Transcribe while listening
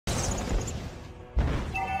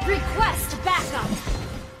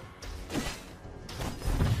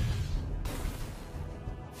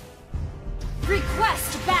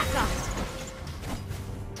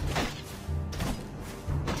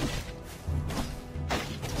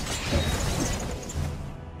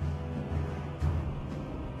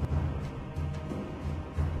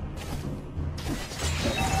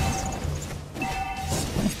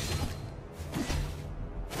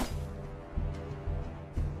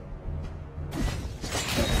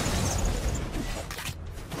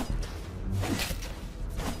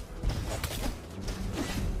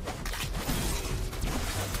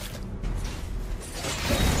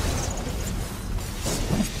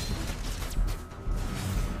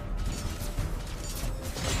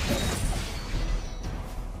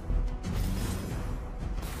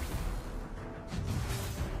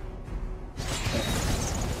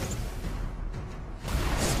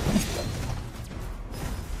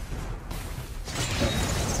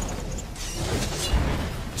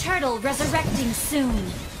Turtle resurrecting soon.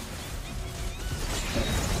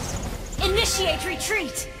 Initiate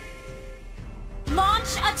retreat.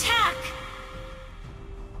 Launch attack.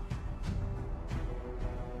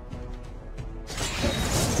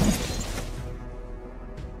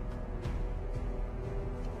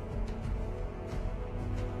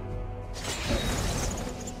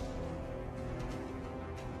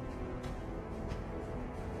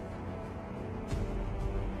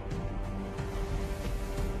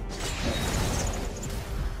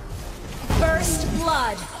 First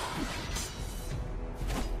blood.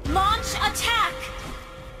 Launch attack.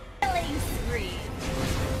 Killing spree.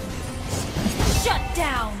 Shut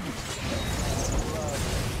down.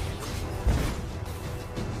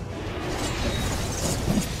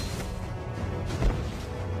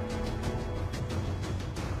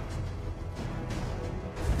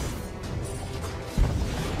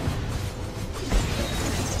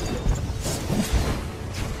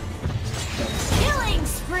 Killing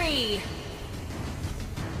spree.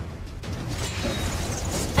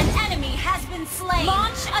 Slain.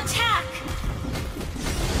 Launch attack!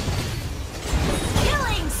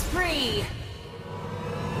 Killing spree!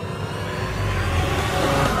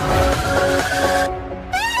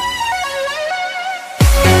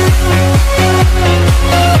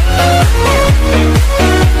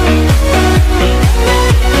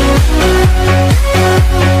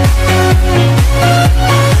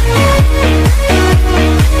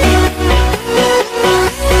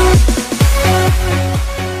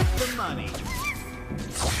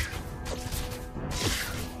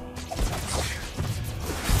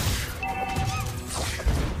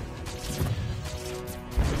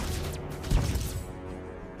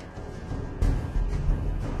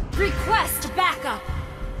 Request backup!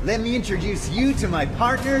 Let me introduce you to my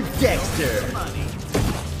partner, Dexter.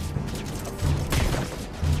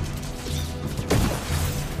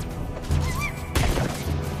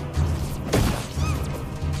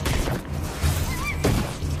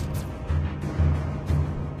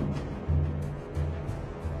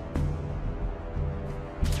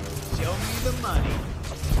 Show me the money.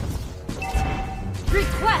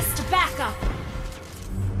 Request backup!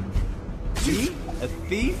 Me? A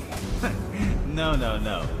thief? No, no,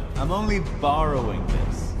 no. I'm only borrowing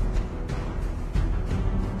this.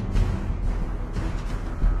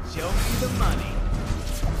 Show me the money.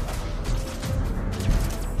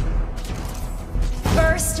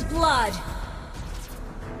 First blood!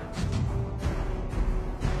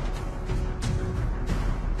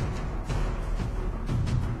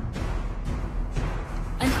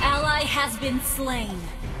 An ally has been slain.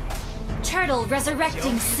 Turtle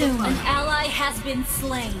resurrecting soon. An ally has been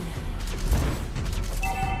slain.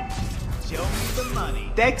 Show me the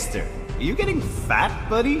money. Dexter, are you getting fat,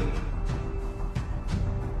 buddy?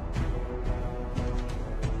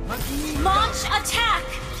 Launch attack!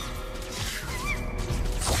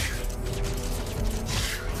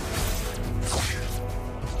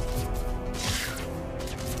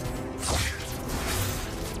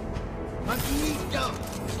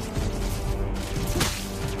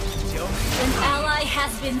 An ally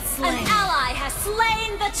has been slain. An ally has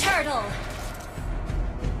slain the turtle!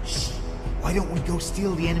 Why don't we go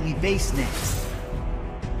steal the enemy base next?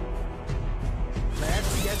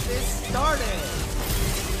 Let's get this started.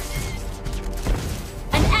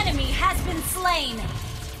 An enemy has been slain!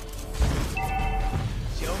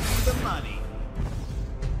 Show me the money.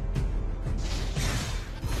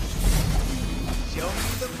 Show me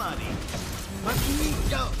the money.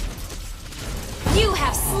 You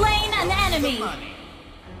have slain an enemy!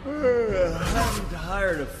 I'm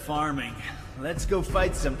tired of farming. Let's go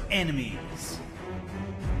fight some enemies.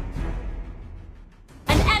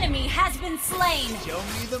 An enemy has been slain! Show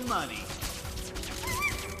me the money.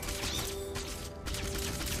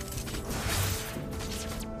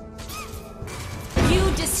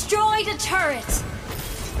 You destroyed a turret!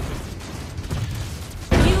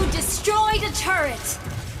 You destroyed a turret!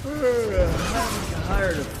 I'm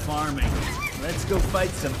tired of farming. Let's go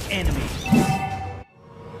fight some enemies.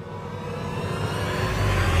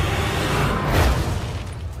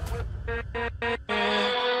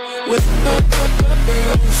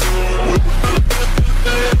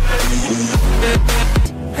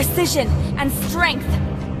 Precision and strength!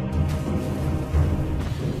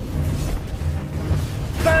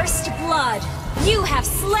 First blood! You have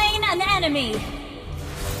slain an enemy!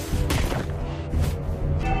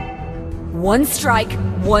 One strike,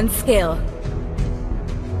 one skill.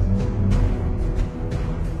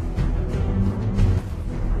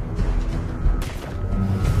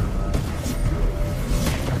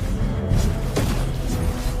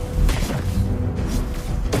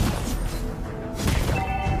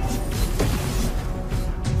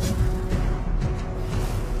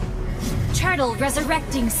 Turtle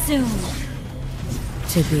resurrecting soon.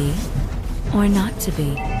 To be or not to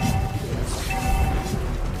be?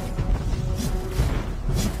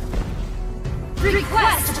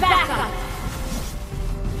 Request backup!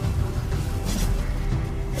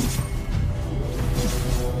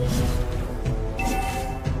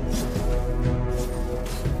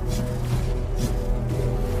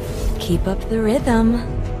 Keep up the rhythm.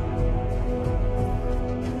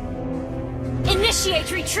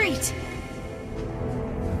 Initiate retreat!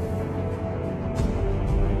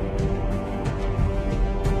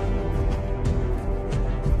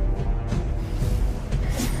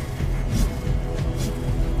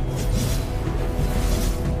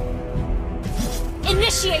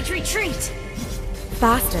 Initiate retreat!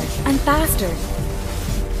 Faster and faster.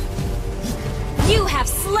 You have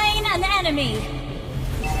slain an enemy!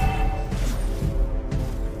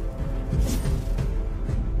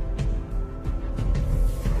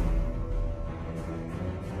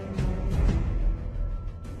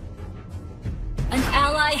 An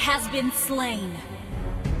ally has been slain.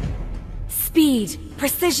 Speed,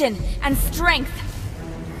 precision, and strength.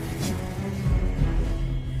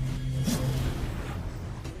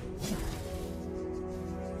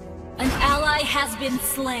 An ally has been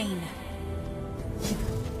slain.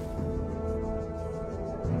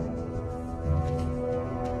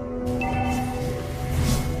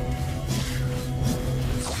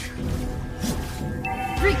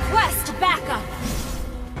 Request backup!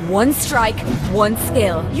 One strike, one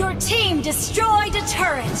skill. Your team destroyed a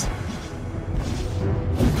turret!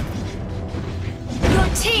 Your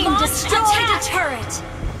team destroyed a turret!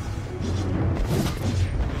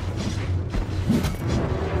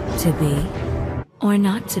 To be or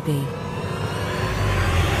not to be?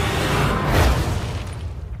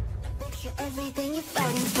 Everything you're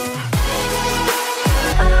fighting for.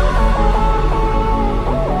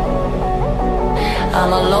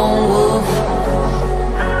 I'm a lone wolf.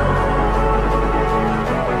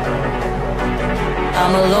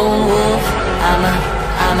 I'm a lone wolf. I'm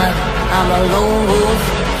a lone wolf.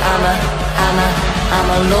 I'm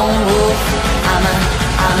a lone wolf. I'm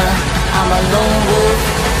a lone wolf.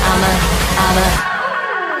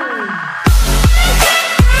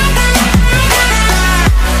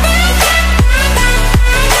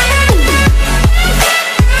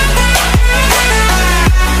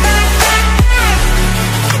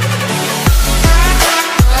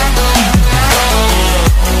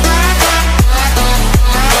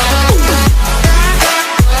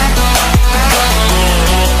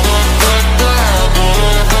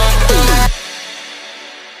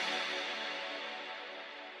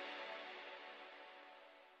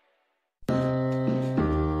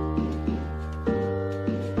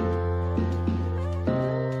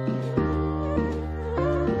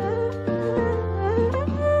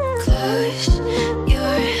 Close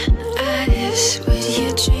your eyes. Would you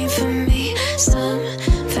dream for me? Some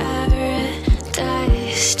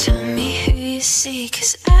paradise. Tell me who you see,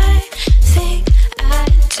 'cause I think I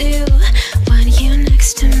do want you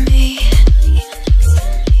next to me.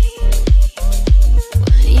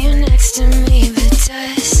 Want you next to me, but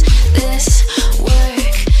does this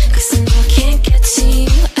work? 'Cause I know I can't get to you.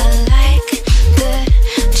 I like the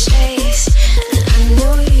chase, and I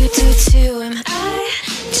know you do too. Am I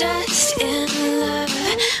just in love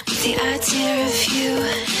with the idea of you?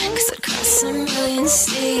 'Cause I'd cross a million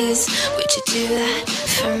seas. Would you do that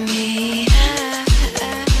for me?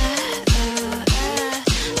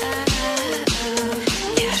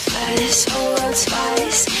 Yeah, I'd fly this whole world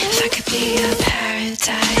twice if I could be your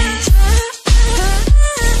paradise.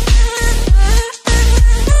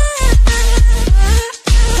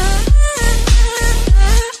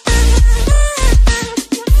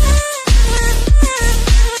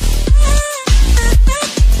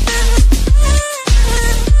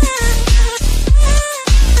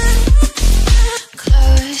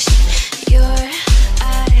 Close your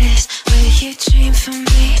eyes. Will you dream for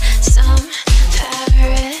me? Some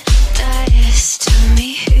paradise. Tell me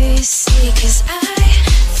who you see, 'cause I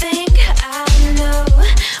think I know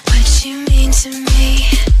what you mean to me.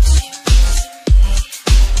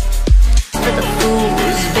 For the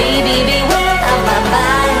fools, baby, beware of my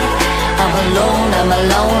mind. I'm alone, I'm a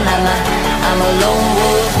lone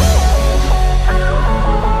wolf.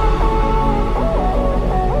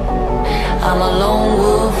 I'm a lone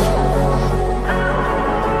wolf.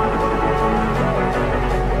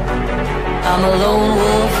 I'm a lone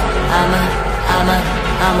wolf. I'm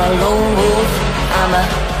a lone wolf. I'm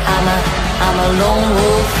a lone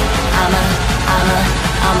wolf. I'm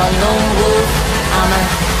a lone wolf.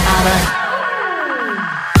 I'm a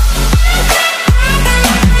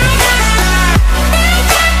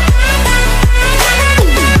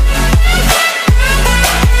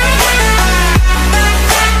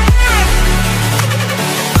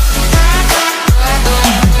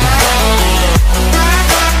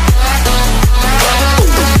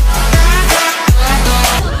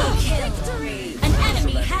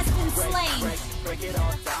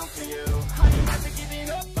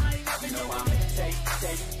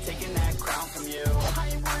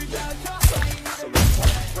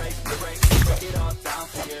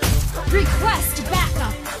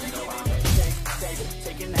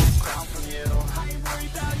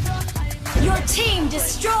Your team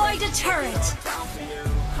destroyed a turret.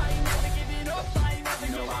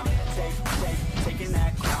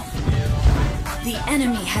 The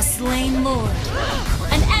enemy has slain Lord.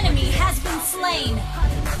 An enemy has been slain.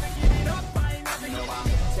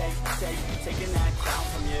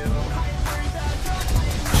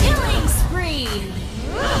 Killing spree.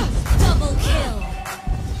 Double kill.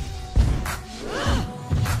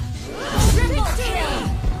 Triple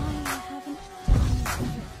kill.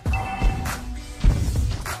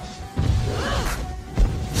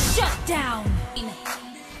 Shut down.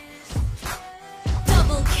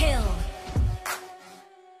 Double kill.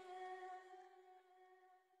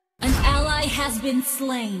 An ally has been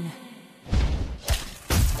slain.